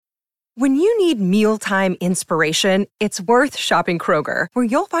When you need mealtime inspiration, it's worth shopping Kroger, where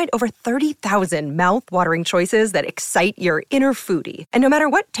you'll find over 30,000 mouth-watering choices that excite your inner foodie. And no matter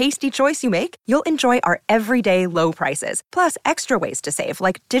what tasty choice you make, you'll enjoy our everyday low prices, plus extra ways to save,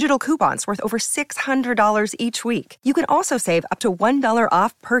 like digital coupons worth over $600 each week. You can also save up to $1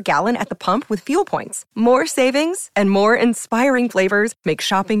 off per gallon at the pump with fuel points. More savings and more inspiring flavors make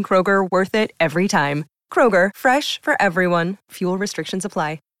shopping Kroger worth it every time. Kroger, fresh for everyone. Fuel restrictions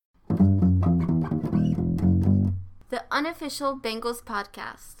apply. The unofficial Bengals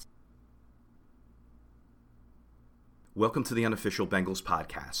podcast. Welcome to the unofficial Bengals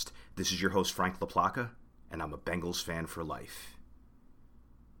podcast. This is your host, Frank LaPlaca, and I'm a Bengals fan for life.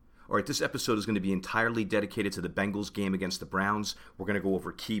 All right, this episode is going to be entirely dedicated to the Bengals game against the Browns. We're going to go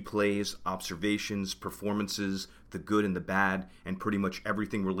over key plays, observations, performances, the good and the bad, and pretty much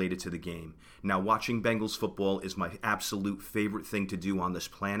everything related to the game. Now, watching Bengals football is my absolute favorite thing to do on this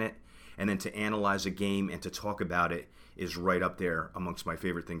planet, and then to analyze a game and to talk about it is right up there amongst my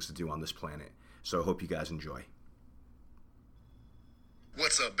favorite things to do on this planet. So I hope you guys enjoy.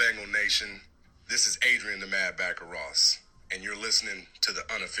 What's up, Bengal Nation? This is Adrian the Mad Backer Ross, and you're listening to the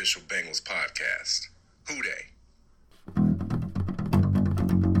unofficial Bengals podcast. Who dey?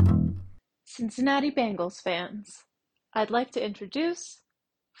 Cincinnati Bengals fans, I'd like to introduce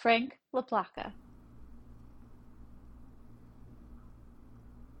Frank LaPlaca.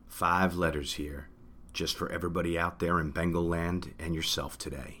 5 letters here, just for everybody out there in Bengal land and yourself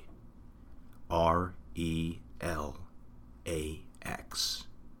today. RELAX.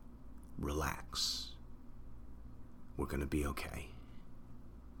 Relax. We're going to be okay.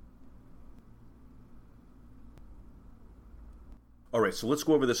 All right, so let's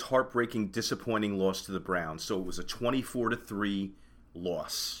go over this heartbreaking, disappointing loss to the Browns. So it was a 24-3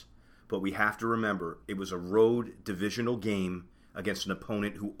 loss. But we have to remember, it was a road divisional game against an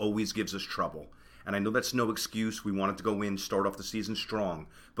opponent who always gives us trouble. And I know that's no excuse. We wanted to go in, start off the season strong.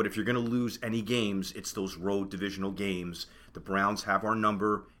 But if you're going to lose any games, it's those road divisional games. The Browns have our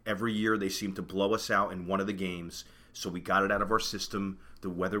number. Every year they seem to blow us out in one of the games. So we got it out of our system. The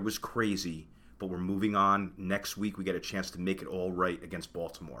weather was crazy. But we're moving on. Next week we get a chance to make it all right against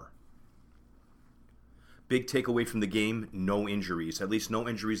Baltimore. Big takeaway from the game, no injuries. At least no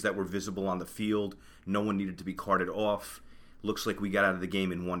injuries that were visible on the field. No one needed to be carted off. Looks like we got out of the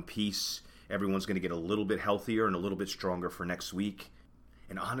game in one piece. Everyone's going to get a little bit healthier and a little bit stronger for next week.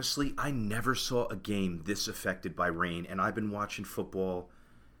 And honestly, I never saw a game this affected by rain. And I've been watching football,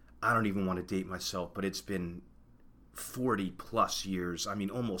 I don't even want to date myself, but it's been 40 plus years. I mean,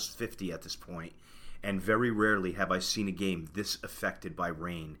 almost 50 at this point. And very rarely have I seen a game this affected by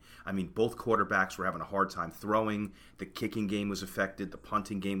rain. I mean, both quarterbacks were having a hard time throwing. The kicking game was affected. The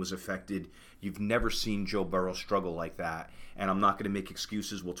punting game was affected. You've never seen Joe Burrow struggle like that. And I'm not going to make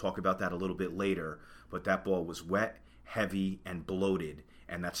excuses. We'll talk about that a little bit later. But that ball was wet, heavy, and bloated.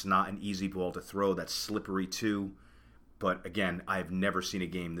 And that's not an easy ball to throw. That's slippery too. But again, I have never seen a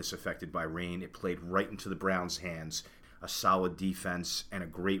game this affected by rain. It played right into the Browns' hands. A solid defense and a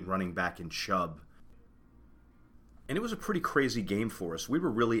great running back in Chubb. And it was a pretty crazy game for us. We were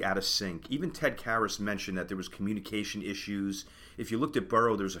really out of sync. Even Ted Karras mentioned that there was communication issues. If you looked at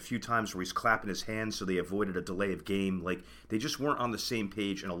Burrow, there was a few times where he's clapping his hands so they avoided a delay of game. Like, they just weren't on the same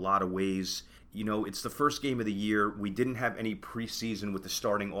page in a lot of ways. You know, it's the first game of the year. We didn't have any preseason with the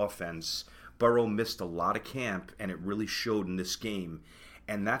starting offense. Burrow missed a lot of camp, and it really showed in this game.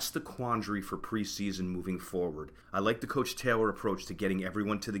 And that's the quandary for preseason moving forward. I like the Coach Taylor approach to getting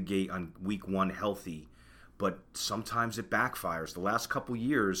everyone to the gate on week 1 healthy. But sometimes it backfires. The last couple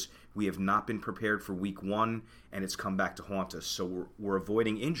years, we have not been prepared for week 1, and it's come back to haunt us. So we're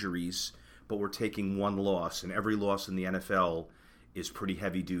avoiding injuries, but we're taking one loss. And every loss in the NFL is pretty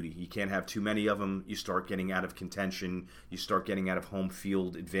heavy duty. You can't have too many of them. You start getting out of contention. You start getting out of home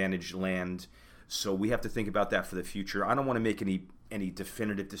field advantage land. So we have to think about that for the future. I don't want to make any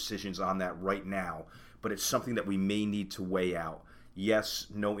definitive decisions on that right now, but it's something that we may need to weigh out. Yes,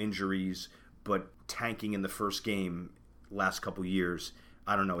 no injuries, but tanking in the first game last couple years,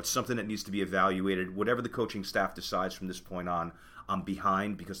 I don't know. It's something that needs to be evaluated. Whatever the coaching staff decides from this point on, I'm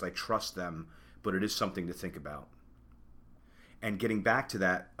behind because I trust them, but it is something to think about. And getting back to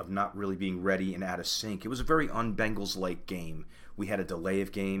that of not really being ready and out of sync, it was a very un-Bengals-like game. We had a delay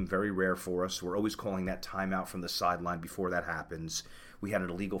of game, very rare for us. We're always calling that timeout from the sideline before that happens. We had an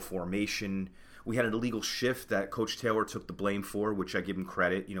illegal formation. We had an illegal shift that Coach Taylor took the blame for, which I give him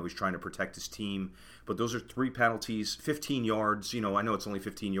credit. You know, he's trying to protect his team. But those are 3 penalties, 15 yards. You know, I know it's only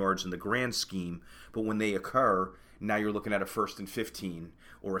 15 yards in the grand scheme, but when they occur, now you're looking at a 1st and 15,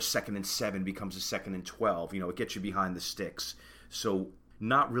 or a 2nd and 7 becomes a 2nd and 12. You know, it gets you behind the sticks. So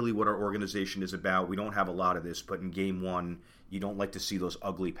not really what our organization is about. We don't have a lot of this, but in game one, you don't like to see those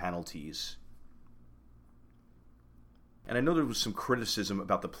ugly penalties. And I know there was some criticism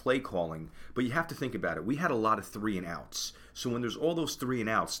about the play calling, but you have to think about it. We had a lot of 3 and outs. So when there's all those 3 and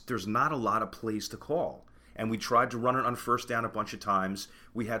outs, there's not a lot of plays to call. And we tried to run it on first down a bunch of times.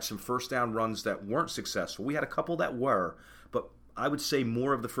 We had some first down runs that weren't successful. We had a couple that were, but I would say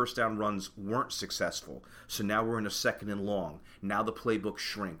more of the first down runs weren't successful. So now we're in a 2nd and long. Now the playbook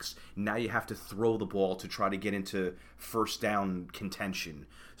shrinks. Now you have to throw the ball to try to get into first down contention.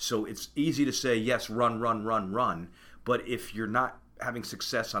 So it's easy to say, yes, run, run, run, run. But if you're not having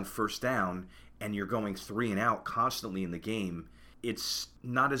success on first down and you're going 3 and out constantly in the game, it's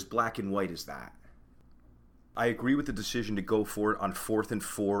not as black and white as that. I agree with the decision to go for it on 4th and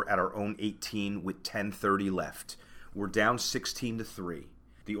 4 at our own 18 with 10:30 left. We're down 16-3.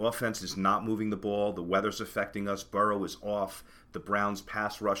 The offense is not moving the ball. The weather's affecting us. Burrow is off. The Browns'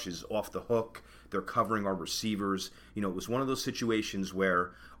 pass rush is off the hook. They're covering our receivers. It was one of those situations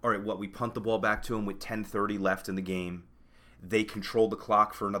where, all right, we punt the ball back to them with 10:30 left in the game. They controlled the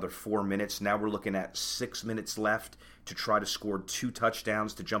clock for another 4 minutes. Now we're looking at 6 minutes left to try to score 2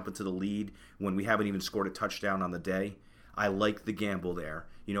 touchdowns to jump into the lead when we haven't even scored a touchdown on the day. I like the gamble there.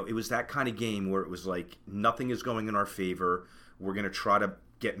 It was that kind of game where it was like nothing is going in our favor. We're going to try to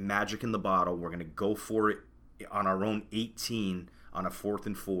get magic in the bottle. We're going to go for it on our own 18 on a 4th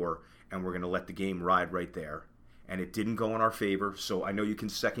and 4, and we're going to let the game ride right there. And it didn't go in our favor, so I know you can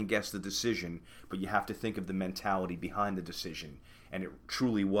second guess the decision, but you have to think of the mentality behind the decision. And it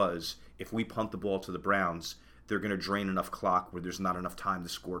truly was, if we punt the ball to the Browns, they're going to drain enough clock where there's not enough time to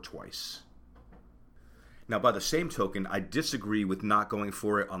score twice. Now, by the same token, I disagree with not going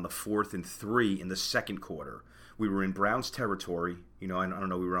for it on the 4th and 3 in the second quarter. We were in Browns territory. I don't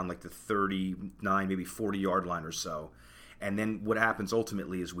know, we were on like the 39, maybe 40-yard line or so. And then what happens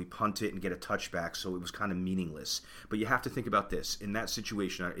ultimately is we punt it and get a touchback, so it was kind of meaningless. But you have to think about this. In that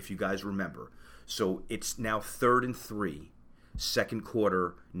situation, if you guys remember, so it's now 3rd and 3, second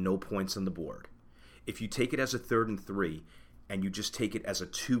quarter, no points on the board. If you take it as a 3rd and 3, and you just take it as a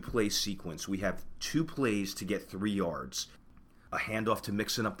 2-play sequence, we have 2 plays to get 3 yards. A handoff to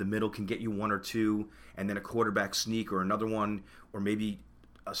mixing up the middle can get you 1 or 2, and then a quarterback sneak or another one, or maybe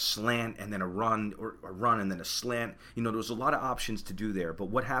a slant and then a run, or a run and then a slant. There was a lot of options to do there. But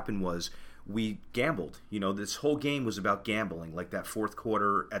what happened was we gambled. This whole game was about gambling, like that 4th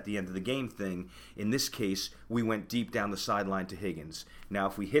quarter at the end of the game thing. In this case, we went deep down the sideline to Higgins. Now,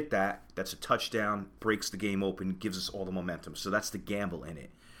 if we hit that, that's a touchdown, breaks the game open, gives us all the momentum. So that's the gamble in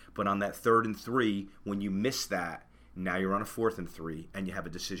it. But on that 3rd and 3, when you miss that, now you're on a 4th and 3, and you have a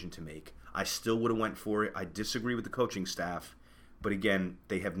decision to make. I still would have went for it. I disagree with the coaching staff. But again,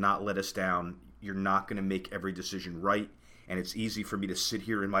 they have not let us down. You're not going to make every decision right, and it's easy for me to sit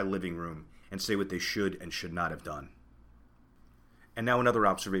here in my living room and say what they should and should not have done. And now another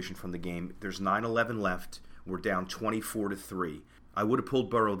observation from the game. There's 9:11 left. We're down 24-3. I would have pulled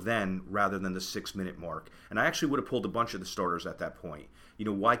Burrow then rather than the 6-minute mark. And I actually would have pulled a bunch of the starters at that point.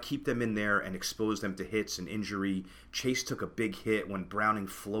 Why keep them in there and expose them to hits and injury? Chase took a big hit when Browning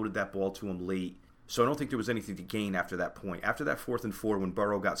floated that ball to him late. So I don't think there was anything to gain after that point. After that 4th and 4, when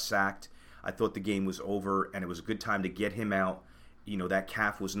Burrow got sacked, I thought the game was over, and it was a good time to get him out. That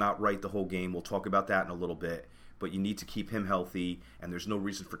calf was not right the whole game. We'll talk about that in a little bit. But you need to keep him healthy, and there's no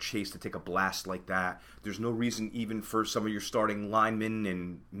reason for Chase to take a blast like that. There's no reason even for some of your starting linemen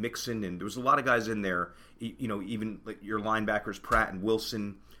and Mixon, and there was a lot of guys in there, even like your linebackers, Pratt and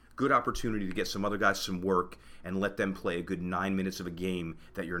Wilson. Good opportunity to get some other guys some work and let them play a good 9 minutes of a game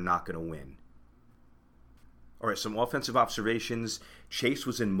that you're not going to win. All right, some offensive observations. Chase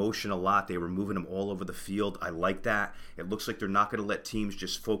was in motion a lot. They were moving him all over the field. I like that. It looks like they're not going to let teams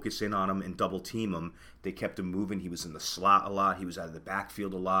just focus in on him and double team him. They kept him moving. He was in the slot a lot. He was out of the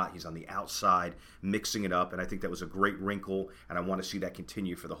backfield a lot. He's on the outside, mixing it up, and I think that was a great wrinkle, and I want to see that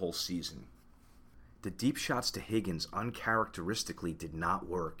continue for the whole season. The deep shots to Higgins uncharacteristically did not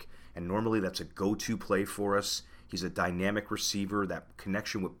work, and normally that's a go-to play for us. He's a dynamic receiver. That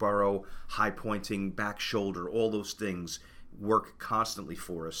connection with Burrow, high pointing, back shoulder, all those things work constantly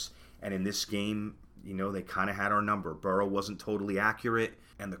for us. And in this game, they kind of had our number. Burrow wasn't totally accurate,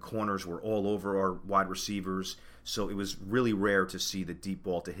 and the corners were all over our wide receivers. So it was really rare to see the deep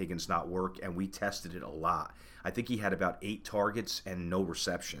ball to Higgins not work, and we tested it a lot. I think he had about 8 targets and no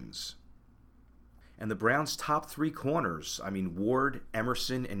receptions. And the Browns' top 3 corners, Ward,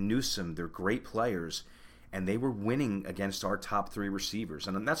 Emerson, and Newsome, they're great players. And they were winning against our top 3 receivers.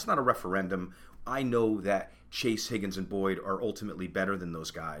 And that's not a referendum. I know that Chase, Higgins, and Boyd are ultimately better than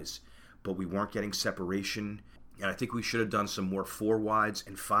those guys. But we weren't getting separation. And I think we should have done some more 4 wides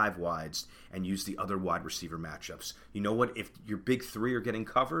and 5 wides and used the other wide receiver matchups. You know what? If your big 3 are getting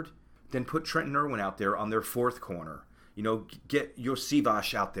covered, then put Trenton Irwin out there on their 4th corner. Get your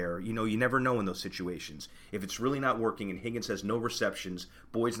Sivash out there. You never know in those situations. If it's really not working and Higgins has no receptions,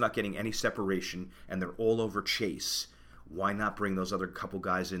 Boyd's not getting any separation, and they're all over Chase, why not bring those other couple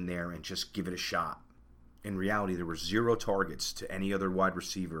guys in there and just give it a shot? In reality, there were 0 targets to any other wide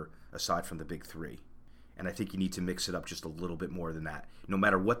receiver aside from the big 3. And I think you need to mix it up just a little bit more than that. No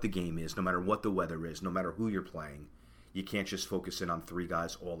matter what the game is, no matter what the weather is, no matter who you're playing, you can't just focus in on 3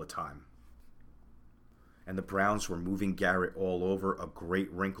 guys all the time. And the Browns were moving Garrett all over, a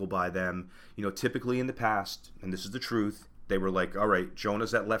great wrinkle by them. Typically in the past, and this is the truth, they were like, all right,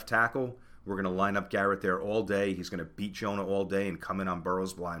 Jonah's at left tackle. We're going to line up Garrett there all day. He's going to beat Jonah all day and come in on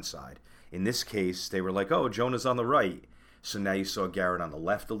Burrow's blind side. In this case, they were like, oh, Jonah's on the right. So now you saw Garrett on the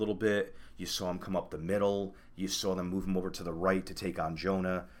left a little bit. You saw him come up the middle. You saw them move him over to the right to take on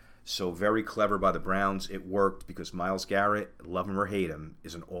Jonah. So very clever by the Browns. It worked because Myles Garrett, love him or hate him,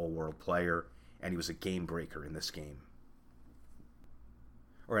 is an all-world player, and he was a game breaker in this game.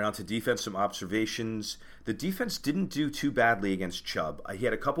 All right, on to defense, some observations. The defense didn't do too badly against Chubb. He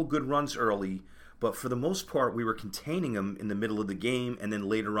had a couple good runs early, but for the most part, we were containing him in the middle of the game, and then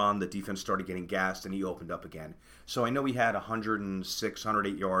later on, the defense started getting gassed, and he opened up again. So I know he had 106,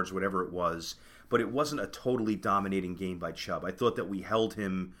 108 yards, whatever it was, but it wasn't a totally dominating game by Chubb. I thought that we held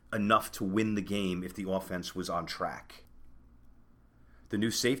him enough to win the game if the offense was on track. The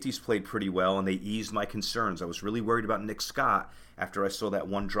new safeties played pretty well, and they eased my concerns. I was really worried about Nick Scott after I saw that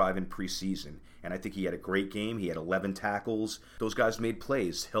one drive in preseason, and I think he had a great game. He had 11 tackles. Those guys made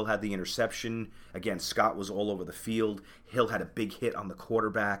plays. Hill had the interception. Again, Scott was all over the field. Hill had a big hit on the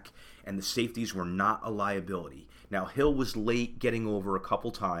quarterback, and the safeties were not a liability. Now, Hill was late getting over a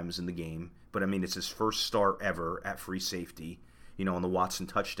couple times in the game, but it's his first start ever at free safety. On the Watson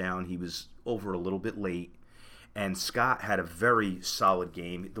touchdown, he was over a little bit late. And Scott had a very solid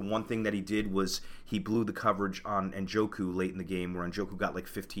game. The one thing that he did was he blew the coverage on Njoku late in the game, where Njoku got like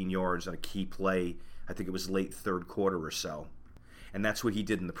 15 yards on a key play. I think it was late third quarter or so. And that's what he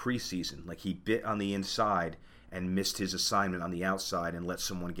did in the preseason. Like, he bit on the inside and missed his assignment on the outside and let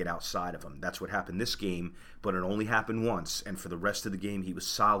someone get outside of him. That's what happened this game, but it only happened once. And for the rest of the game, he was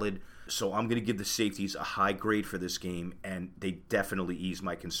solid. So I'm going to give the safeties a high grade for this game, and they definitely eased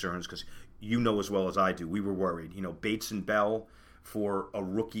my concerns because as well as I do, we were worried. Bates and Bell for a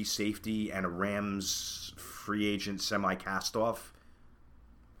rookie safety and a Rams free agent semi-cast-off.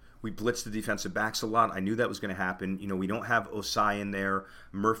 We blitzed the defensive backs a lot. I knew that was going to happen. We don't have Osai in there.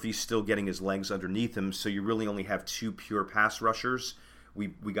 Murphy's still getting his legs underneath him, so you really only have 2 pure pass rushers. We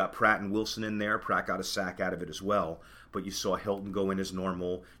got Pratt and Wilson in there. Pratt got a sack out of it as well. But you saw Hilton go in as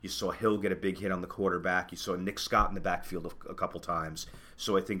normal. You saw Hill get a big hit on the quarterback. You saw Nick Scott in the backfield a couple times.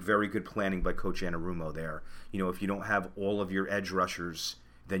 So I think very good planning by Coach Anarumo there. If you don't have all of your edge rushers,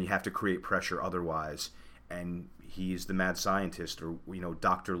 then you have to create pressure otherwise. And he's the mad scientist, or,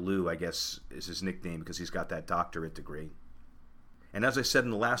 Dr. Lou, I guess, is his nickname because he's got that doctorate degree. And as I said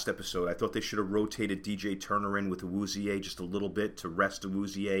in the last episode, I thought they should have rotated DJ Turner in with Awuzie just a little bit to rest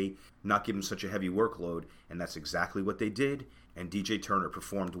Awuzie, not give him such a heavy workload, and that's exactly what they did, and DJ Turner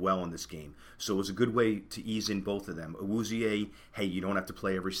performed well in this game. So it was a good way to ease in both of them. Awuzie, hey, you don't have to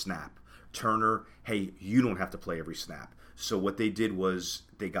play every snap. Turner, hey, you don't have to play every snap. So what they did was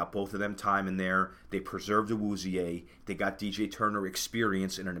they got both of them time in there, they preserved Awuzie, they got DJ Turner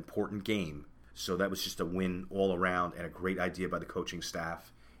experience in an important game. So that was just a win all around and a great idea by the coaching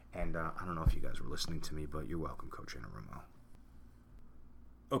staff. And I don't know if you guys were listening to me, but you're welcome, Coach Anarumo.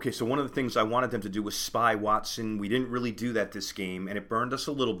 Okay, so one of the things I wanted them to do was spy Watson. We didn't really do that this game, and it burned us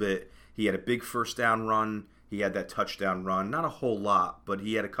a little bit. He had a big first down run. He had that touchdown run. Not a whole lot, but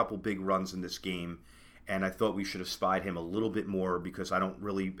he had a couple big runs in this game. And I thought we should have spied him a little bit more because I don't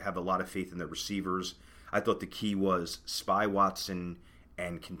really have a lot of faith in the receivers. I thought the key was spy Watson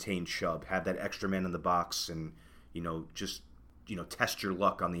and contain Chubb. Have that extra man in the box and, just test your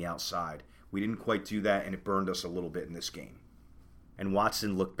luck on the outside. We didn't quite do that, and it burned us a little bit in this game. And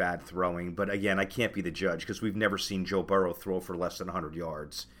Watson looked bad throwing, but again, I can't be the judge because we've never seen Joe Burrow throw for less than 100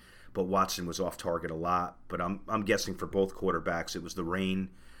 yards. But Watson was off target a lot, but I'm guessing for both quarterbacks it was the rain.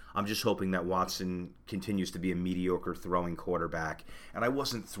 I'm just hoping that Watson continues to be a mediocre throwing quarterback. And I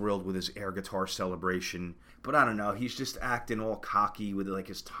wasn't thrilled with his air guitar celebration, but I don't know. He's just acting all cocky with like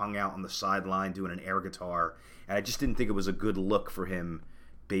his tongue out on the sideline doing an air guitar. And I just didn't think it was a good look for him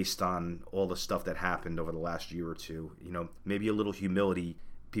based on all the stuff that happened over the last year or two. Maybe a little humility.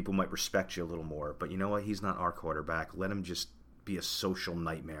 People might respect you a little more. But you know what? He's not our quarterback. Let him just be a social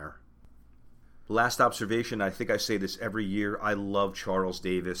nightmare. Last observation, I think I say this every year, I love Charles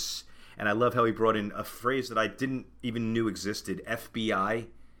Davis, and I love how he brought in a phrase that I didn't even knew existed, FBI,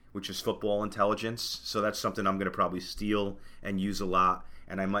 which is football intelligence. So that's something I'm going to probably steal and use a lot,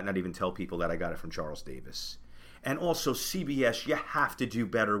 and I might not even tell people that I got it from Charles Davis. And also, CBS, you have to do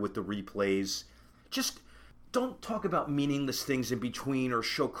better with the replays. Just don't talk about meaningless things in between or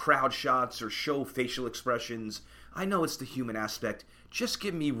show crowd shots or show facial expressions. I know it's the human aspect. Just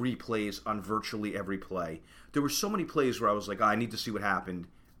give me replays on virtually every play. There were so many plays where I was like, I need to see what happened.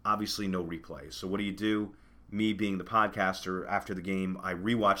 Obviously, no replays. So what do? Me being the podcaster, after the game, I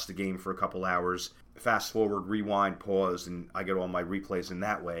rewatch the game for a couple hours, fast forward, rewind, pause, and I get all my replays in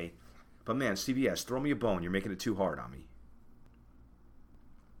that way. But man, CBS, throw me a bone. You're making it too hard on me.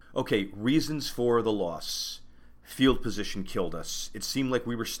 Okay, reasons for the loss. Field position killed us. It seemed like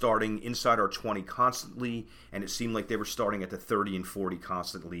we were starting inside our 20 constantly, and it seemed like they were starting at the 30 and 40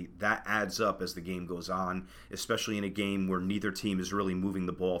 constantly. That adds up as the game goes on, especially in a game where neither team is really moving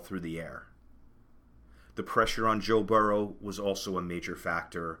the ball through the air. The pressure on Joe Burrow was also a major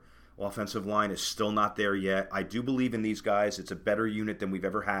factor. Offensive line is still not there yet. I do believe in these guys. It's a better unit than we've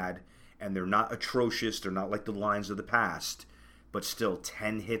ever had, and they're not atrocious. They're not like the lines of the past, but still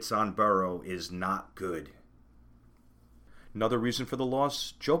 10 hits on Burrow is not good. Another reason for the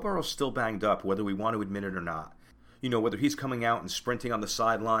loss, Joe Burrow's still banged up, whether we want to admit it or not. You know, whether he's coming out and sprinting on the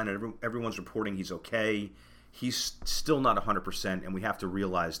sideline and everyone's reporting he's okay, he's still not 100%, and we have to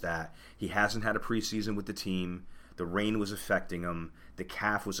realize that. He hasn't had a preseason with the team. The rain was affecting him. The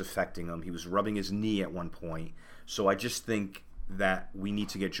calf was affecting him. He was rubbing his knee at one point. So I just think that we need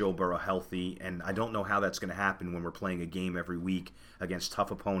to get Joe Burrow healthy, and I don't know how that's going to happen when we're playing a game every week against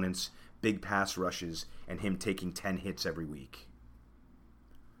tough opponents, big pass rushes, and him taking 10 hits every week.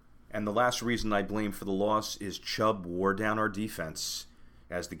 And the last reason I blame for the loss is Chubb wore down our defense.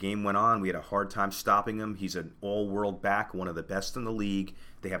 As the game went on, we had a hard time stopping him. He's an all-world back, one of the best in the league.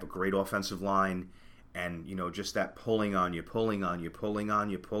 They have a great offensive line, and, you know, just that pulling on you.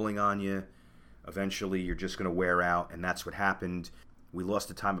 Eventually, you're just going to wear out, and that's what happened. We lost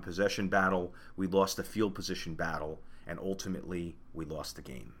the time of possession battle, we lost the field position battle, and ultimately, we lost the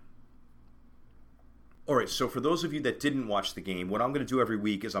game. All right, so for those of you that didn't watch the game, what I'm going to do every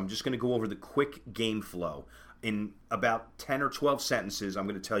week is I'm just going to go over the quick game flow. In about 10 or 12 sentences, I'm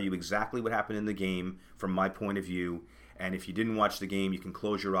going to tell you exactly what happened in the game from my point of view. And if you didn't watch the game, you can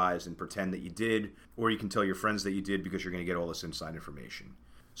close your eyes and pretend that you did, or you can tell your friends that you did because you're going to get all this inside information.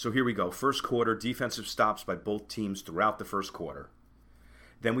 So here we go. First quarter, defensive stops by both teams throughout the first quarter.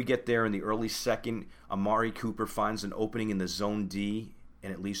 Then we get there in the early second. Amari Cooper finds an opening in the zone D,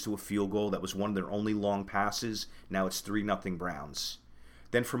 and it leads to a field goal. That was one of their only long passes. Now it's 3-0 Browns.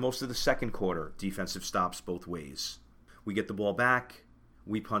 Then for most of the second quarter, defensive stops both ways. We get the ball back.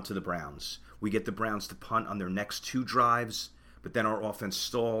 We punt to the Browns. We get the Browns to punt on their next two drives, but then our offense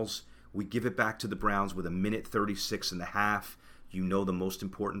stalls. We give it back to the Browns with 1:36 in the half. You know the most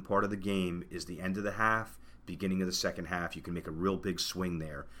important part of the game is the end of the half, beginning of the second half. You can make a real big swing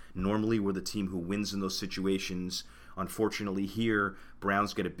there. Normally, we're the team who wins in those situations. Unfortunately here,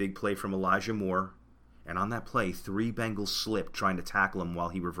 Browns get a big play from Elijah Moore, and on that play, 3 Bengals slip trying to tackle him while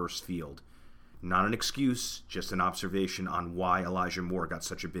he reversed field. Not an excuse, just an observation on why Elijah Moore got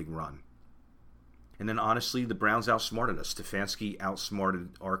such a big run. And then honestly, the Browns outsmarted us. Stefanski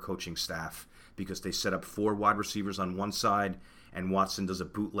outsmarted our coaching staff because they set up 4 wide receivers on one side, and Watson does a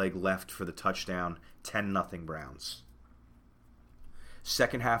bootleg left for the touchdown, 10-0 Browns.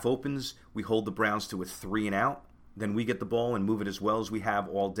 Second half opens, we hold the Browns to a 3-and-out. Then we get the ball and move it as well as we have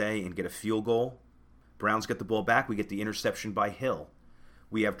all day and get a field goal. Browns get the ball back, we get the interception by Hill.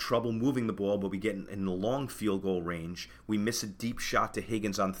 We have trouble moving the ball, but we get in the long field goal range. We miss a deep shot to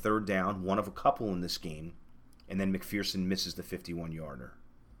Higgins on third down, one of a couple in this game, and then McPherson misses the 51-yarder.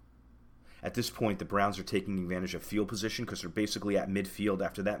 At this point, the Browns are taking advantage of field position because they're basically at midfield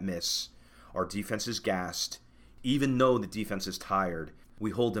after that miss. Our defense is gassed. Even though the defense is tired, we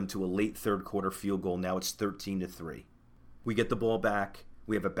hold them to a late third quarter field goal. Now it's 13-3. We get the ball back.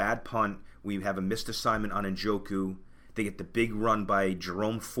 We have a bad punt. We have a missed assignment on Njoku. They get the big run by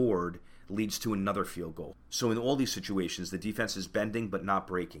Jerome Ford, leads to another field goal. So in all these situations, the defense is bending but not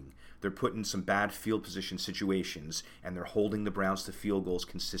breaking. They're put in some bad field position situations, and they're holding the Browns to field goals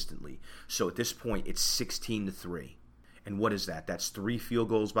consistently. So at this point, it's 16-3. And what is that? That's 3 field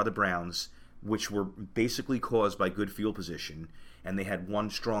goals by the Browns, which were basically caused by good field position, and they had one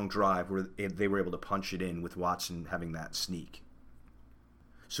strong drive where they were able to punch it in with Watson having that sneak.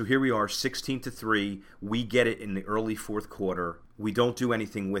 So here we are, 16-3. We get it in the early fourth quarter. We don't do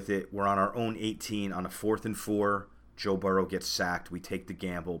anything with it. We're on our own 18 on a 4th and 4. Joe Burrow gets sacked. We take the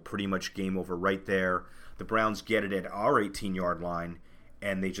gamble. Pretty much game over right there. The Browns get it at our 18-yard line,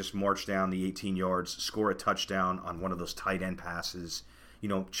 and they just march down the 18 yards, score a touchdown on one of those tight end passes.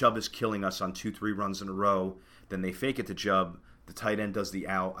 Chubb is killing us on 2-3 runs in a row. Then they fake it to Chubb. The tight end does the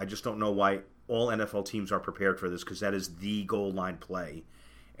out. I just don't know why all NFL teams are prepared for this, because that is the goal line play.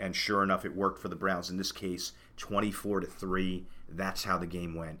 And sure enough, it worked for the Browns. In this case, 24-3. That's how the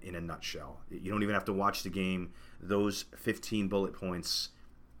game went in a nutshell. You don't even have to watch the game. Those 15 bullet points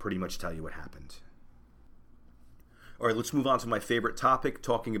pretty much tell you what happened. All right, let's move on to my favorite topic,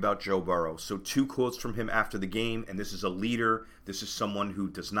 talking about Joe Burrow. So 2 quotes from him after the game, and this is a leader. This is someone who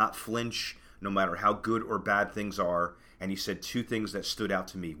does not flinch, no matter how good or bad things are. And he said 2 things that stood out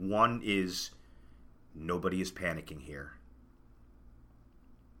to me. One is, nobody is panicking here.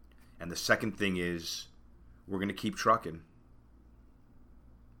 And the second thing is, we're going to keep trucking.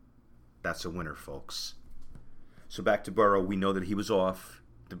 That's a winner, folks. So back to Burrow, we know that he was off.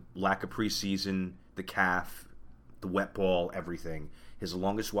 The lack of preseason, the calf, the wet ball, everything. His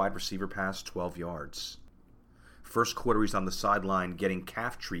longest wide receiver pass, 12 yards. First quarter, he's on the sideline getting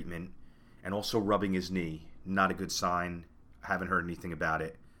calf treatment and also rubbing his knee. Not a good sign. Haven't heard anything about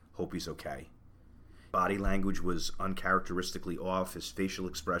it. Hope he's okay. Body language was uncharacteristically off. His facial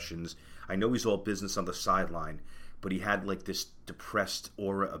expressions. I know he's all business on the sideline, but he had like this depressed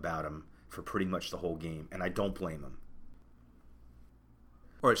aura about him for pretty much the whole game, and I don't blame him.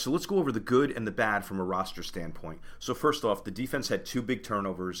 All right, so let's go over the good and the bad from a roster standpoint. So first off, the defense had 2 big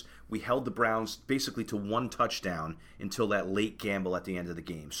turnovers. We held the Browns basically to 1 touchdown until that late gamble at the end of the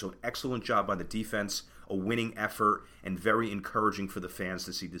game. So an excellent job by the defense, a winning effort, and very encouraging for the fans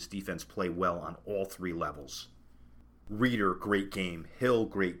to see this defense play well on all 3 levels. Reeder, great game. Hill,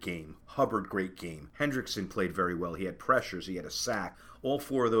 great game. Hubbard, great game. Hendrickson played very well. He had pressures. He had a sack. All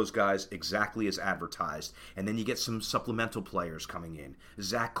 4 of those guys exactly as advertised. And then you get some supplemental players coming in.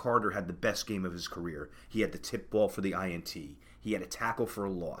 Zach Carter had the best game of his career. He had the tip ball for the INT. He had a tackle for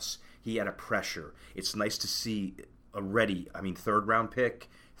a loss. He had a pressure. It's nice to see a ready, 3rd-round pick,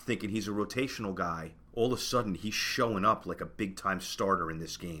 thinking he's a rotational guy. All of a sudden, he's showing up like a big-time starter in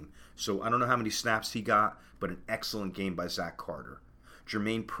this game. So I don't know how many snaps he got, but an excellent game by Zach Carter.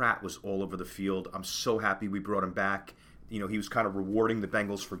 Jermaine Pratt was all over the field. I'm so happy we brought him back. He was kind of rewarding the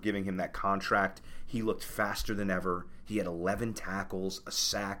Bengals for giving him that contract. He looked faster than ever. He had 11 tackles, a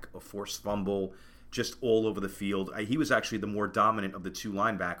sack, a forced fumble, just all over the field. He was actually the more dominant of the 2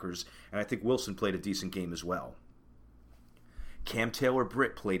 linebackers, and I think Wilson played a decent game as well. Cam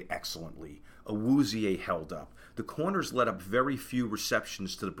Taylor-Britt played excellently. Awuzie held up. The corners let up very few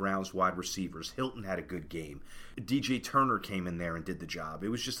receptions to the Browns wide receivers. Hilton had a good game. DJ Turner came in there and did the job. It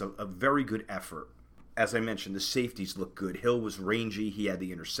was just a very good effort. As I mentioned, the safeties looked good. Hill was rangy. He had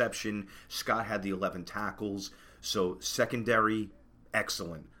the interception. Scott had the 11 tackles. So secondary,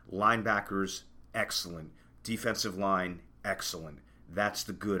 excellent. Linebackers, excellent. Defensive line, excellent. That's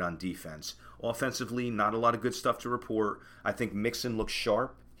the good on defense. Offensively, not a lot of good stuff to report. I think Mixon looked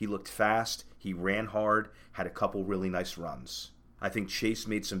sharp. He looked fast. He ran hard. Had a couple really nice runs. I think Chase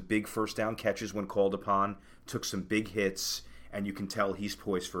made some big first down catches when called upon. Took some big hits. And you can tell he's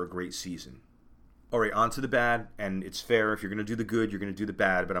poised for a great season. All right, on to the bad, and it's fair. If you're going to do the good, you're going to do the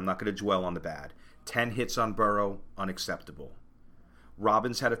bad, but I'm not going to dwell on the bad. 10 hits on Burrow, unacceptable.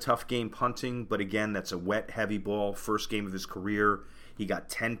 Robbins had a tough game punting, but again, that's a wet, heavy ball, first game of his career. He got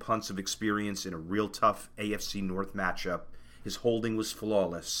 10 punts of experience in a real tough AFC North matchup. His holding was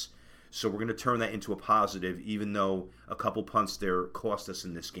flawless, so we're going to turn that into a positive, even though a couple punts there cost us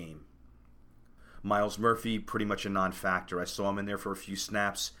in this game. Myles Murphy, pretty much a non-factor. I saw him in there for a few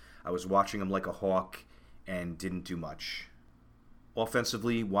snaps. I was watching him like a hawk and didn't do much.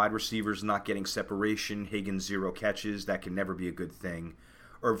 Offensively, wide receivers not getting separation, Higgins 0 catches. That can never be a good thing.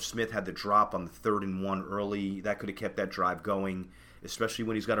 Irv Smith had the drop on the 3rd and 1 early. That could have kept that drive going, especially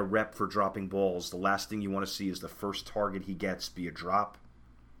when he's got a rep for dropping balls. The last thing you want to see is the first target he gets be a drop.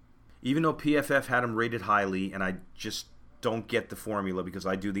 Even though PFF had him rated highly, and I just don't get the formula because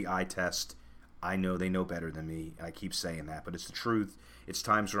I do the eye test, I know they know better than me. I keep saying that, but it's the truth. It's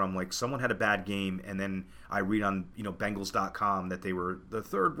times where I'm like, someone had a bad game, and then I read on Bengals.com that they were the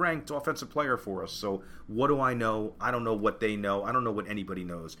 3rd-ranked offensive player for us. So what do I know? I don't know what they know. I don't know what anybody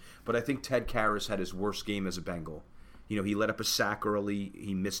knows. But I think Ted Karras had his worst game as a Bengal. He let up a sack early.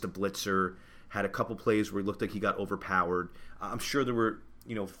 He missed a blitzer. Had a couple plays where he looked like he got overpowered. I'm sure there were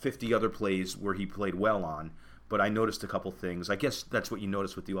 50 other plays where he played well on. But I noticed a couple things. I guess that's what you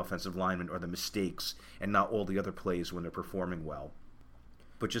notice with the offensive linemen are the mistakes and not all the other plays when they're performing well.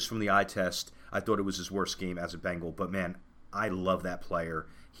 But just from the eye test, I thought it was his worst game as a Bengal. But man, I love that player.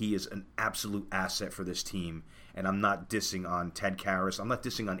 He is an absolute asset for this team. And I'm not dissing on Ted Karras. I'm not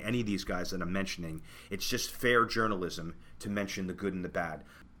dissing on any of these guys that I'm mentioning. It's just fair journalism to mention the good and the bad.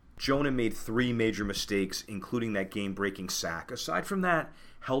 Jonah made 3 major mistakes, including that game-breaking sack. Aside from that,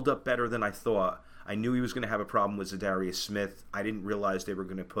 held up better than I thought. I knew he was going to have a problem with Zadarius Smith. I didn't realize they were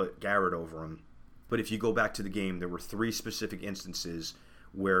going to put Garrett over him. But if you go back to the game, there were 3 specific instances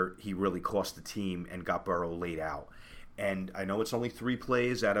where he really cost the team and got Burrow laid out. And I know it's only 3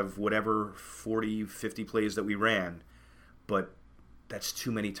 plays out of whatever 40, 50 plays that we ran, but that's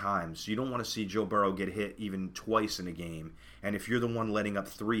too many times. You don't want to see Joe Burrow get hit even twice in a game. And if you're the one letting up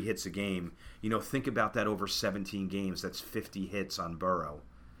 3 hits a game, think about that over 17 games. That's 50 hits on Burrow.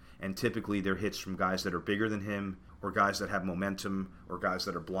 And typically they're hits from guys that are bigger than him, or guys that have momentum, or guys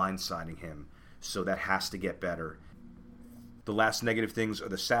that are blindsiding him. So that has to get better. The last negative things are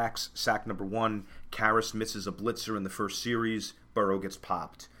the sacks. Sack number 1, Karras misses a blitzer in the first series. Burrow gets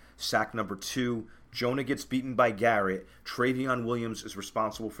popped. Sack number 2, Jonah gets beaten by Garrett. Travion Williams is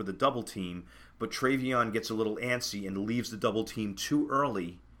responsible for the double team, but Travion gets a little antsy and leaves the double team too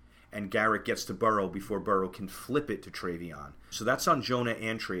early, and Garrett gets to Burrow before Burrow can flip it to Travion. So that's on Jonah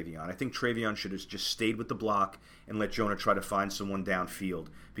and Travion. I think Travion should have just stayed with the block and let Jonah try to find someone downfield,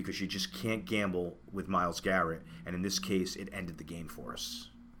 because you just can't gamble with Myles Garrett, and in this case, it ended the game for us.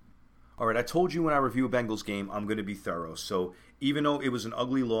 All right, I told you when I review a Bengals game, I'm going to be thorough. So even though it was an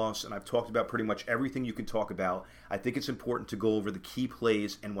ugly loss, and I've talked about pretty much everything you can talk about, I think it's important to go over the key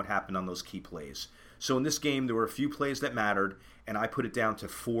plays and what happened on those key plays. So in this game, there were a few plays that mattered, and I put it down to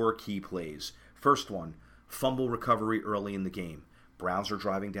 4 key plays. First one, fumble recovery early in the game. Browns are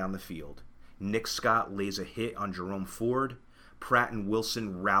driving down the field. Nick Scott lays a hit on Jerome Ford. Pratt and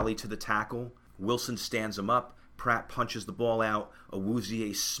Wilson rally to the tackle. Wilson stands him up. Pratt punches the ball out.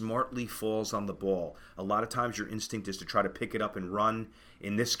 Awuzie smartly falls on the ball. A lot of times your instinct is to try to pick it up and run.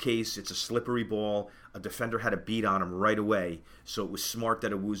 In this case, it's a slippery ball. A defender had a beat on him right away, so it was smart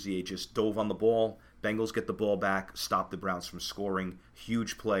that Awuzie just dove on the ball. Bengals get the ball back, stop the Browns from scoring.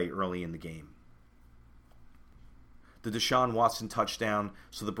 Huge play early in the game. The Deshaun Watson touchdown.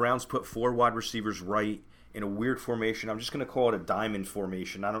 So the Browns put 4 wide receivers right in a weird formation. I'm just going to call it a diamond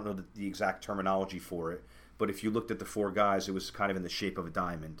formation. I don't know the exact terminology for it. But if you looked at the 4 guys, it was kind of in the shape of a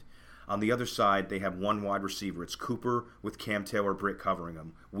diamond. On the other side, they have 1 wide receiver. It's Cooper with Cam Taylor-Britt covering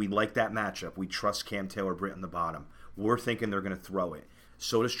him. We like that matchup. We trust Cam Taylor-Britt in the bottom. We're thinking they're going to throw it.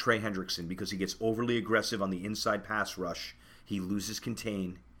 So does Trey Hendrickson, because he gets overly aggressive on the inside pass rush. He loses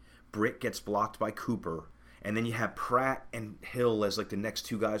contain. Britt gets blocked by Cooper. And then you have Pratt and Hill as like the next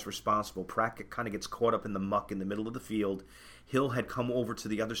 2 guys responsible. Pratt kind of gets caught up in the muck in the middle of the field. Hill had come over to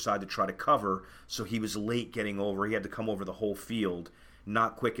the other side to try to cover, so he was late getting over. He had to come over the whole field.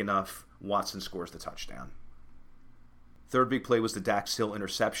 Not quick enough. Watson scores the touchdown. Third big play was the Dax Hill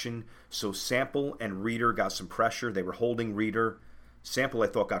interception. So Sample and Reeder got some pressure. They were holding Reeder. Sample, I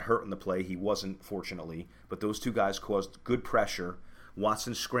thought, got hurt in the play. He wasn't, fortunately. But those 2 guys caused good pressure.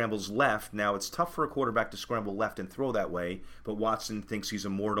 Watson scrambles left. Now, it's tough for a quarterback to scramble left and throw that way, but Watson thinks he's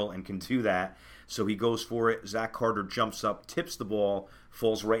immortal and can do that, so he goes for it. Zach Carter jumps up, tips the ball,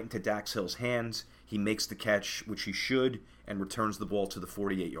 falls right into Dax Hill's hands. He makes the catch, which he should, and returns the ball to the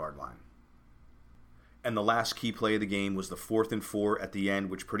 48-yard line. And the last key play of the game was the 4th and 4 at the end,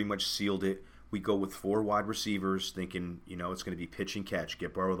 which pretty much sealed it. We go with 4 wide receivers, thinking, it's going to be pitch and catch.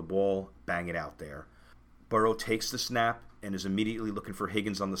 Get Burrow the ball, bang it out there. Burrow takes the snap and is immediately looking for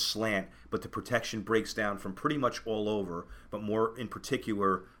Higgins on the slant, but the protection breaks down from pretty much all over, but more in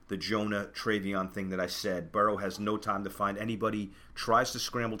particular, the Jonah Travion thing that I said. Burrow has no time to find anybody, tries to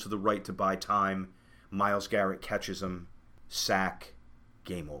scramble to the right to buy time. Myles Garrett catches him, sack,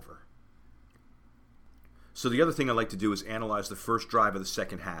 game over. So the other thing I like to do is analyze the first drive of the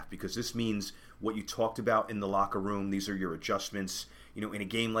second half, because this means what you talked about in the locker room. These are your adjustments. In a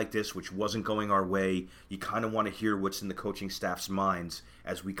game like this, which wasn't going our way, you kind of want to hear what's in the coaching staff's minds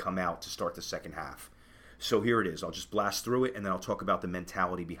as we come out to start the second half. So here it is. I'll just blast through it, and then I'll talk about the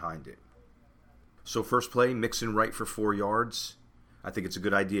mentality behind it. So first play, Mixon right for 4 yards. I think it's a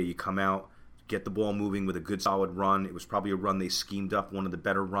good idea. You come out, get the ball moving with a good solid run. It was probably a run they schemed up, one of the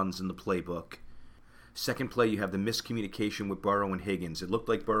better runs in the playbook. Second play, you have the miscommunication with Burrow and Higgins. It looked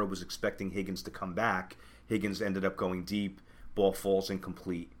like Burrow was expecting Higgins to come back. Higgins ended up going deep. Ball falls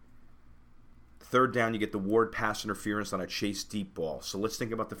incomplete. Third down, you get the Ward pass interference on a chase deep ball. So let's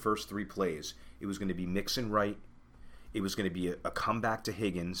think about the first 3 plays. It was going to be Mixon right. It was going to be a comeback to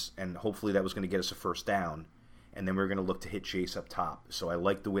Higgins, and hopefully that was going to get us a first down. And then we were going to look to hit Chase up top. So I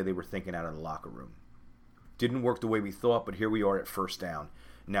liked the way they were thinking out of the locker room. Didn't work the way we thought, but here we are at first down.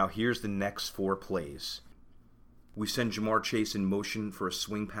 Now here's the next 4 plays. We send Jamar Chase in motion for a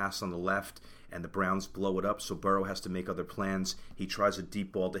swing pass on the left, and the Browns blow it up, so Burrow has to make other plans. He tries a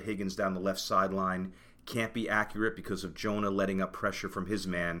deep ball to Higgins down the left sideline. Can't be accurate because of Jonah letting up pressure from his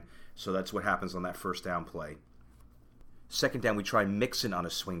man, so that's what happens on that first down play. Second down, we try Mixon on a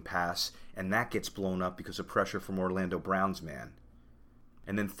swing pass, and that gets blown up because of pressure from Orlando Brown's man.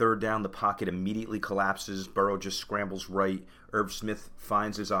 And then third down, the pocket immediately collapses. Burrow just scrambles right. Irv Smith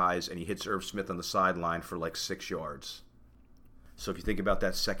finds his eyes, and he hits Irv Smith on the sideline for like 6 yards. So if you think about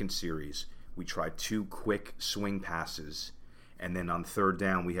that second series, we tried 2 quick swing passes, and then on third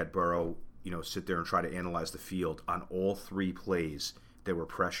down, we had Burrow, sit there and try to analyze the field. On all 3 plays, there were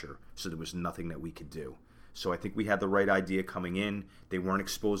pressure, so there was nothing that we could do. So I think we had the right idea coming in. They weren't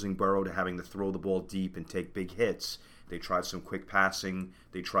exposing Burrow to having to throw the ball deep and take big hits. They tried some quick passing.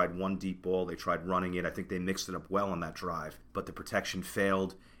 They tried one deep ball. They tried running it. I think they mixed it up well on that drive. But the protection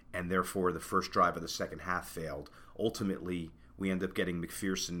failed, and therefore the first drive of the second half failed. Ultimately, we end up getting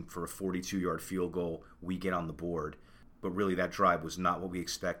McPherson for a 42-yard field goal. We get on the board. But really, that drive was not what we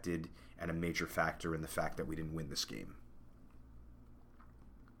expected, and a major factor in the fact that we didn't win this game.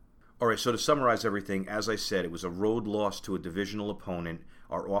 All right, so to summarize everything, as I said, it was a road loss to a divisional opponent.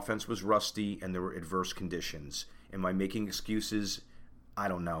 Our offense was rusty, and there were adverse conditions. Am I making excuses? I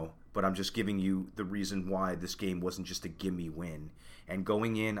don't know, but I'm just giving you the reason why this game wasn't just a gimme win. And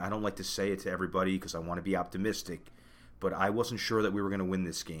going in, I don't like to say it to everybody because I want to be optimistic, but I wasn't sure that we were going to win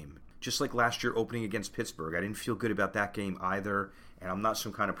this game. Just like last year opening against Pittsburgh, I didn't feel good about that game either, and I'm not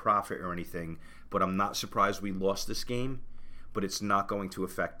some kind of prophet or anything, but I'm not surprised we lost this game. But it's not going to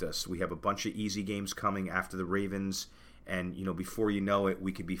affect us. We have a bunch of easy games coming after the Ravens, and before you know it,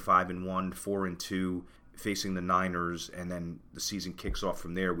 we could be 5-1, 4-2, facing the Niners, and then the season kicks off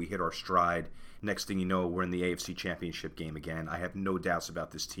from there. We hit our stride. Next thing you know, we're in the AFC Championship game again. I have no doubts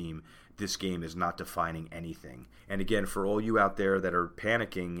about this team. This game is not defining anything. And again, for all you out there that are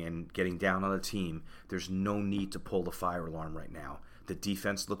panicking and getting down on the team, there's no need to pull the fire alarm right now. The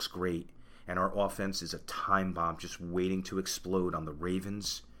defense looks great. And our offense is a time bomb just waiting to explode on the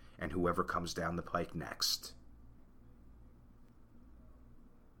Ravens and whoever comes down the pike next.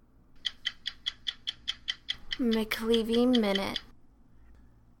 McLeavy Minute.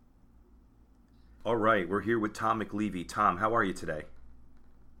 All right, we're here with Tom McLeavy. Tom, how are you today?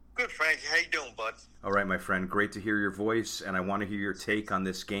 Good, Frank. How you doing, bud? All right, my friend. Great to hear your voice, and I want to hear your take on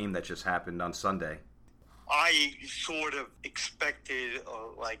this game that just happened on Sunday. I sort of expected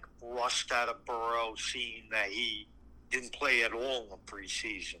rust out of Burrow, seeing that he didn't play at all in the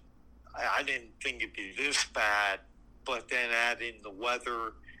preseason. I didn't think it'd be this bad, but then add in the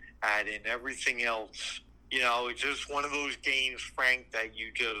weather, add in everything else. It's just one of those games, Frank, that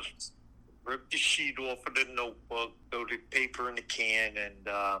you just rip the sheet off of the notebook, throw the paper in the can, and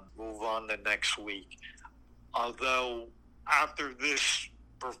move on the next week. Although, after this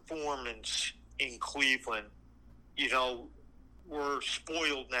performance in Cleveland, we're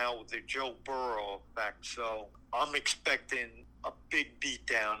spoiled now with the Joe Burrow effect, so I'm expecting a big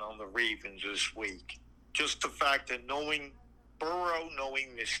beatdown on the Ravens this week. Just the fact that knowing Burrow,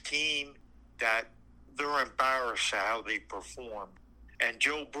 knowing this team, that they're embarrassed at how they perform. And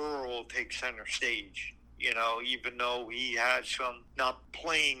Joe Burrow will take center stage, even though he had some not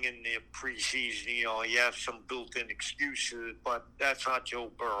playing in the preseason, he has some built-in excuses, but that's not Joe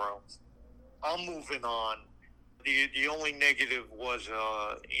Burrow. I'm moving on. The only negative was,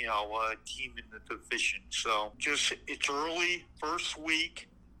 a team in the division. So it's early, first week.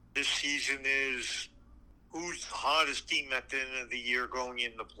 This season is who's the hottest team at the end of the year going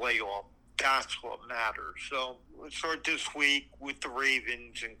in the playoff. That's what matters. So let's start this week with the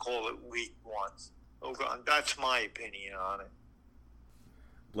Ravens and call it week 1. Okay, that's my opinion on it.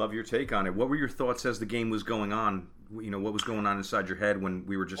 Love your take on it. What were your thoughts as the game was going on? What was going on inside your head when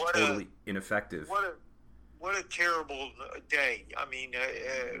we were just totally ineffective? What a terrible day. I mean,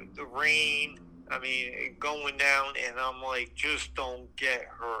 the rain, going down, and I'm like, just don't get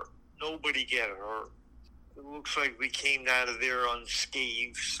hurt. Nobody get hurt. It looks like we came out of there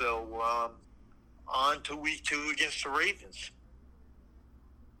unscathed. So, on to week 2 against the Ravens.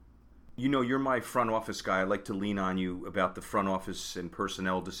 You're my front office guy. I like to lean on you about the front office and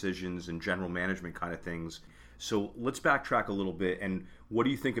personnel decisions and general management kind of things. So let's backtrack a little bit. And what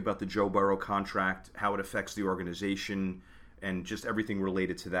do you think about the Joe Burrow contract, how it affects the organization, and just everything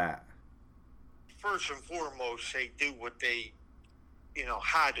related to that? First and foremost, they do what they,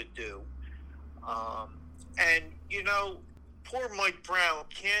 had to do. And, poor Mike Brown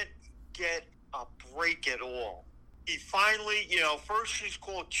can't get a break at all. He finally, first he's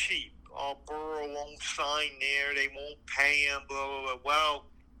called cheap. Oh, Burrow won't sign there. They won't pay him, blah, blah, blah. Well,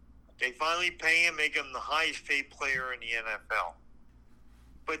 They finally pay him, make him the highest paid player in the NFL.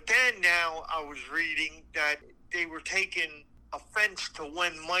 But then now I was reading that they were taking offense to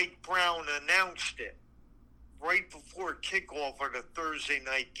when Mike Brown announced it right before kickoff of the Thursday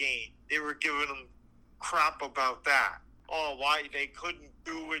night game. They were giving him crap about that. Oh, why they couldn't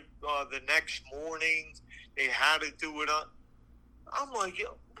do it the next morning. They had to do it on. I'm like,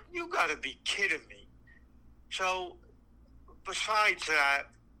 you got to be kidding me. So, besides that,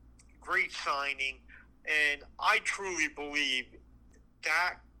 great signing. And I truly believe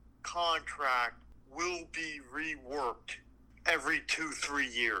that contract will be reworked every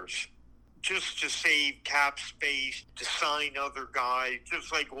 2-3 years just to save cap space, to sign other guys,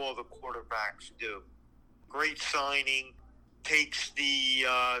 just like all the quarterbacks do. Great signing, takes the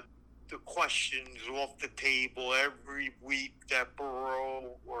questions off the table every week that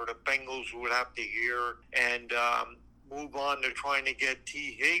Burrow or the Bengals would have to hear, and move on to trying to get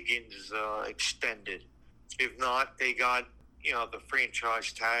T. Higgins extended. If not, they got the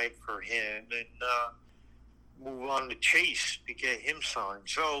franchise tag for him, and move on to Chase to get him signed.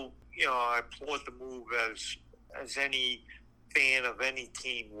 So I applaud the move as any fan of any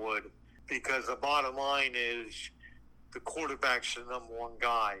team would, because the bottom line is the quarterback's the number one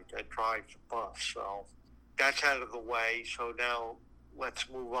guy that drives the bus. So that's out of the way. So now let's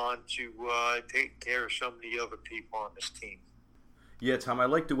move on to take care of some of the other people on this team. Yeah, Tom, I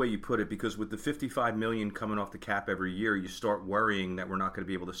like the way you put it, because with the $55 million coming off the cap every year, you start worrying that we're not going to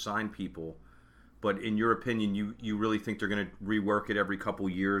be able to sign people. But in your opinion, you really think they're going to rework it every couple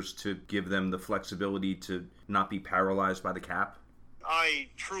years to give them the flexibility to not be paralyzed by the cap? I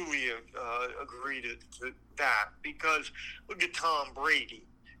truly agree to that, because look at Tom Brady.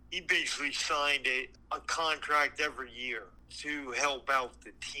 He basically signed a contract every year to help out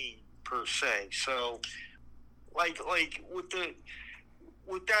the team per se. So, like with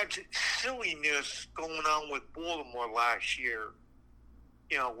that silliness going on with Baltimore last year,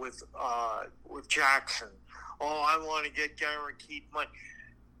 with Jackson. Oh, I want to get guaranteed money.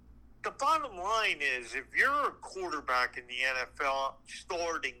 The bottom line is, if you're a quarterback in the NFL,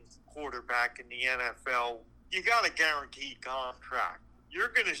 starting quarterback in the NFL, you got a guaranteed contract.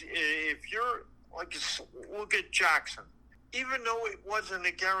 If you're like, look at Jackson. Even though it wasn't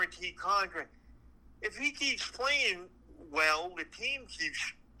a guaranteed contract, if he keeps playing well, the team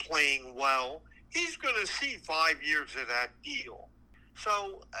keeps playing well, he's going to see 5 years of that deal.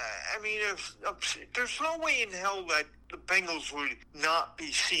 So, there's no way in hell that the Bengals would not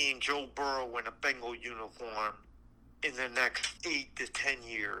be seeing Joe Burrow in a Bengal uniform in the next 8 to 10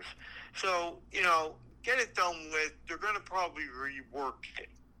 years. So, get it done with. They're going to probably rework it.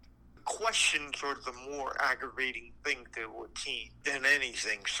 Questions are the more aggravating thing to a team than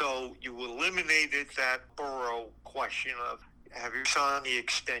anything. So you eliminated that Burrow question of, have you signed the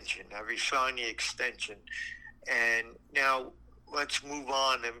extension? Have you signed the extension? And now let's move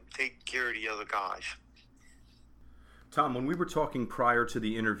on and take care of the other guys. Tom, when we were talking prior to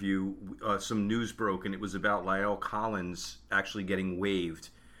the interview, some news broke, and it was about La'el Collins actually getting waived.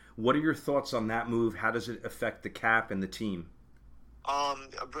 What are your thoughts on that move? How does it affect the cap and the team?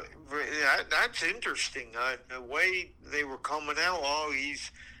 That's interesting. The way they were coming out,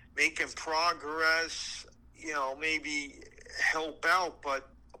 he's making progress, maybe help out, but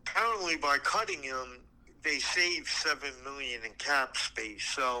apparently by cutting him, they saved $7 million in cap space.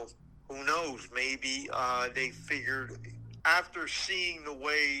 So who knows? Maybe they figured, after seeing the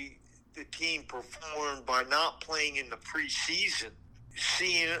way the team performed by not playing in the preseason,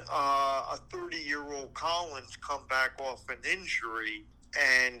 seeing a 30-year-old Collins come back off an injury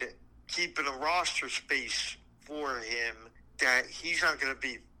and keeping a roster space for him, that he's not going to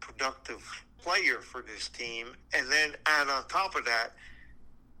be a productive player for this team. And then add on top of that,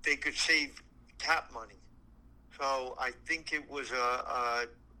 they could save cap money. So I think it was a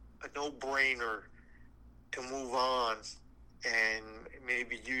no-brainer to move on and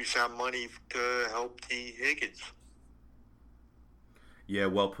maybe use that money to help T. Higgins. Yeah,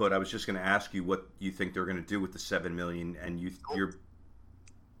 well put. I was just going to ask you what you think they're going to do with the $7 million, and you're.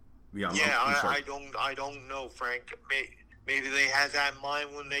 Yeah, I don't know, Frank. Maybe they had that in mind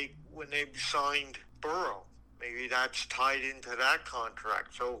when they signed Burrow. Maybe that's tied into that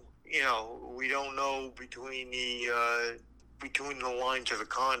contract. So we don't know between the lines of the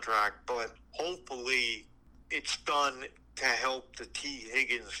contract, but hopefully it's done to help the T.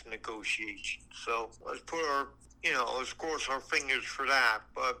 Higgins negotiation. So let's put let's cross our fingers for that.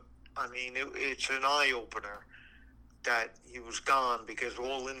 But it's an eye opener that he was gone, because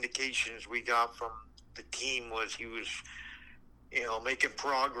all indications we got from the team was he was, making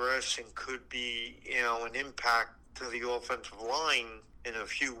progress and could be, an impact to the offensive line in a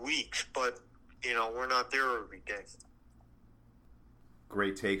few weeks, but, we're not there every day.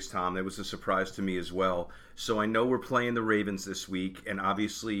 Great takes, Tom. That was a surprise to me as well. So I know we're playing the Ravens this week, and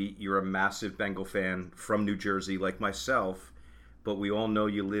obviously you're a massive Bengal fan from New Jersey like myself, but we all know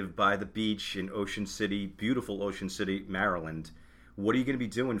you live by the beach in Ocean City, beautiful Ocean City, Maryland. What are you going to be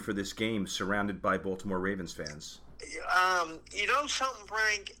doing for this game surrounded by Baltimore Ravens fans? Something,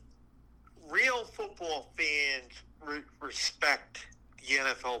 Frank? Real football fans respect the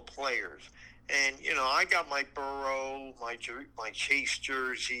NFL players. And, I got my Burrow, my Chase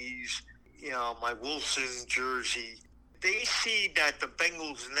jerseys, my Wilson jersey. They see that the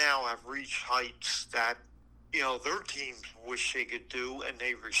Bengals now have reached heights that, their teams wish they could do, and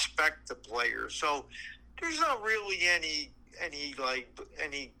they respect the players. So there's not really any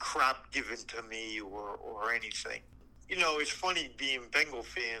crap given to me or anything. It's funny being Bengal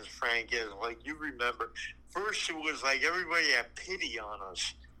fans, Frank, is like, you remember, first it was like everybody had pity on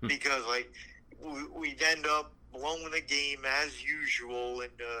us because, like, we'd end up blowing the game as usual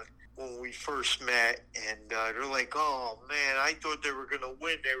when we first met, and they're like, oh, man, I thought they were going to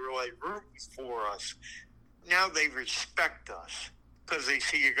win. They were, like, rooting for us. Now they respect us because they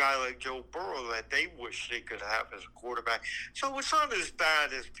see a guy like Joe Burrow that they wish they could have as a quarterback. So it's not as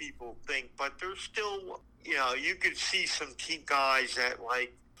bad as people think, but there's still, you could see some team guys that,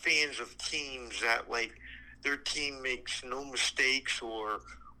 like, fans of teams that, like, their team makes no mistakes or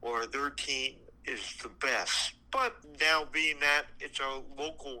their team is the best. But now being that it's a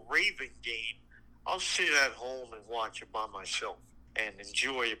local Raven game, I'll sit at home and watch it by myself and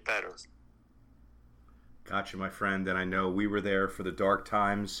enjoy it better. Gotcha, my friend. And I know we were there for the dark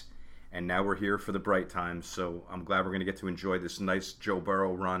times, and now we're here for the bright times. So I'm glad we're going to get to enjoy this nice Joe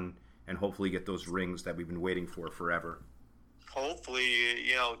Burrow run and hopefully get those rings that we've been waiting for forever. Hopefully,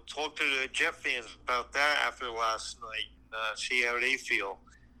 talk to the Jet fans about that after last night, see how they feel.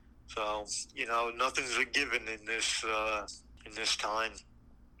 So, nothing's a given in this time.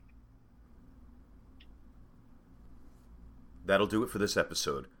 That'll do it for this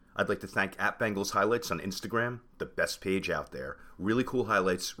episode. I'd like to thank @Bengals Highlights on Instagram, the best page out there. Really cool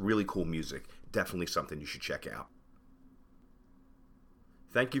highlights, really cool music. Definitely something you should check out.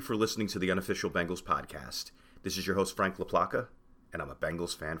 Thank you for listening to the Unofficial Bengals Podcast. This is your host, Frank LaPlaca, and I'm a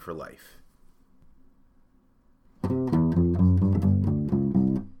Bengals fan for life.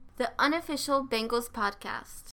 The Unofficial Bengals Podcast.